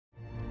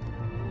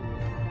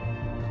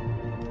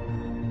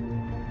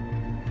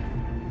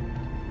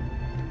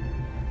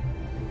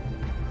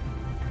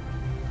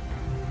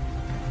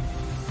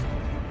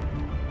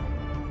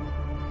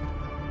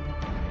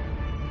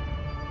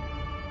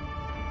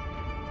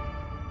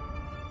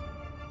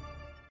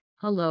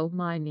Hello,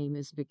 my name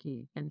is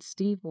Vicky, and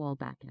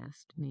Stevewolbach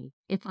asked me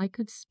if I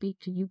could speak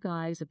to you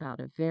guys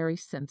about a very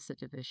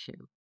sensitive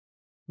issue.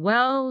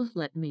 Well,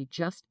 let me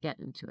just get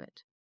into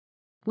it.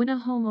 When a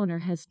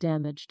homeowner has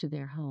damage to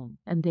their home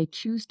and they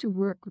choose to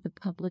work with a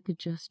public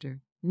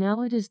adjuster,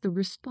 now it is the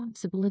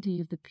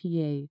responsibility of the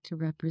PA to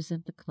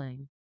represent the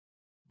claim.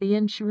 The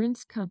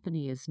insurance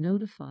company is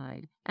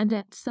notified, and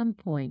at some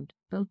point,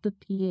 both the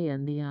PA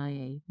and the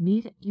IA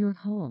meet at your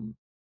home.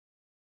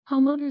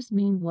 Homeowners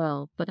mean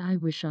well, but I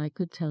wish I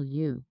could tell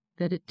you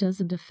that it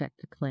doesn't affect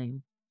the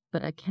claim,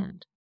 but I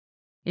can't.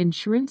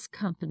 Insurance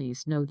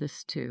companies know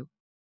this too.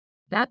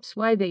 That's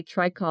why they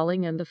try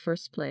calling in the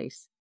first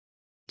place.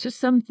 To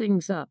sum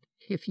things up,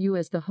 if you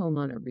as the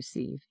homeowner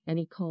receive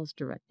any calls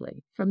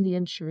directly from the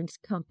insurance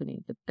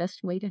company, the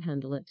best way to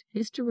handle it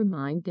is to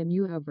remind them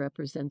you have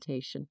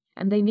representation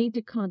and they need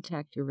to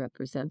contact your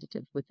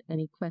representative with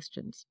any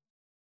questions.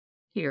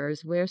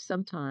 Here's where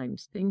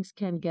sometimes things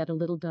can get a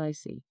little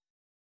dicey.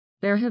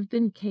 There have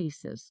been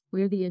cases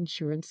where the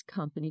insurance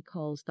company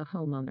calls the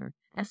homeowner,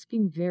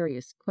 asking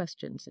various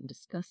questions and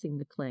discussing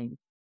the claim.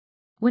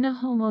 When a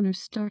homeowner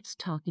starts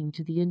talking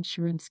to the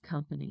insurance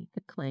company,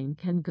 the claim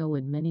can go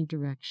in many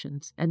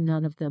directions, and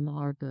none of them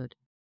are good.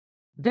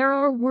 There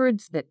are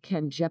words that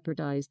can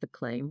jeopardize the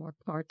claim or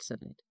parts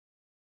of it.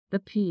 The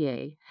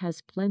PA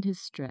has planned his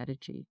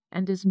strategy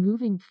and is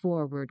moving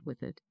forward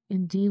with it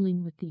in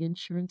dealing with the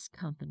insurance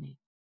company.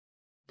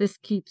 This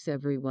keeps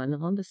everyone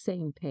on the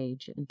same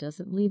page and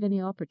doesn't leave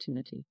any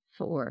opportunity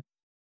for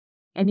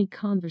any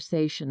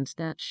conversations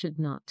that should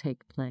not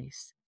take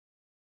place.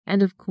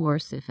 And of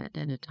course, if at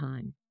any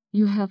time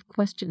you have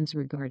questions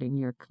regarding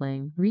your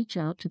claim, reach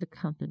out to the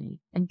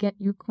company and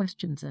get your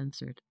questions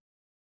answered.